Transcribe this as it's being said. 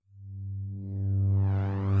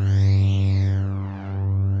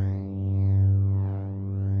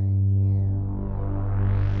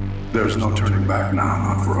There's no turning back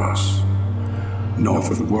now, not for us, nor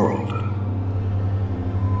for the world.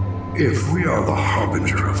 If we are the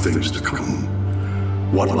harbinger of things to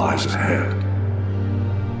come, what lies ahead?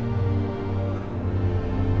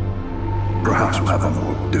 Perhaps we'll have a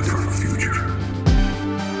more different future.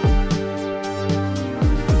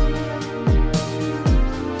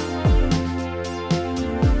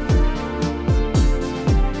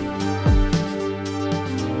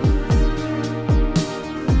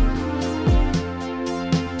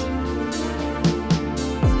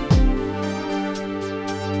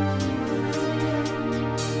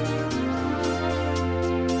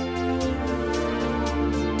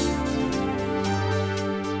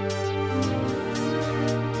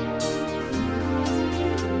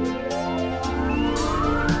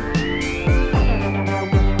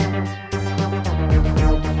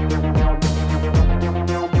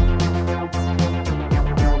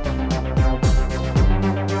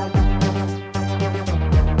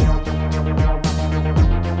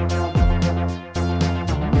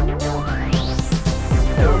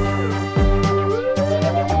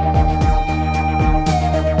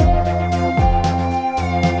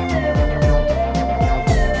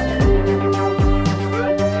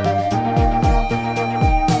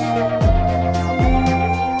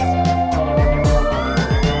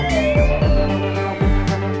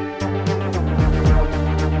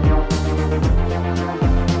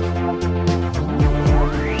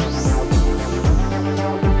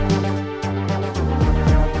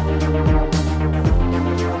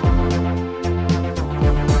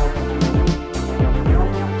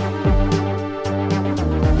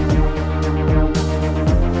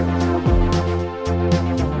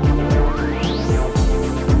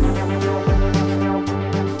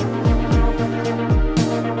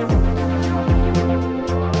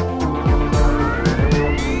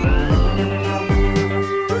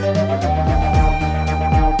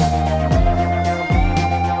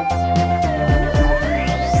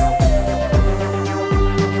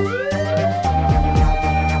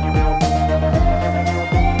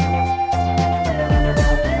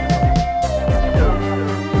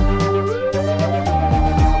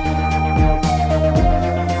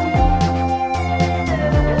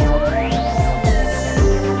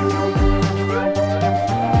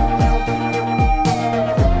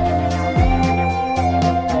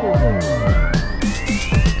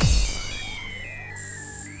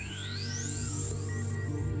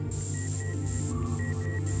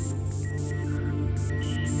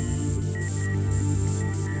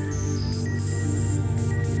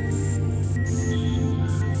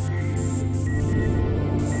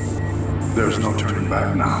 There's no turning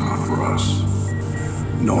back now, not for us,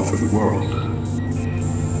 nor for the world.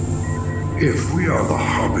 If we are the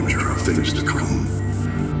harbinger of things to come,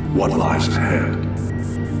 what lies ahead?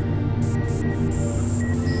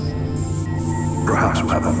 Perhaps we'll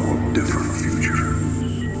have a more different future.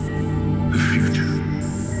 The future?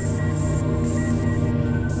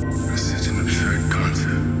 That's such an absurd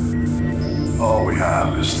concept. All we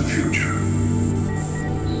have is the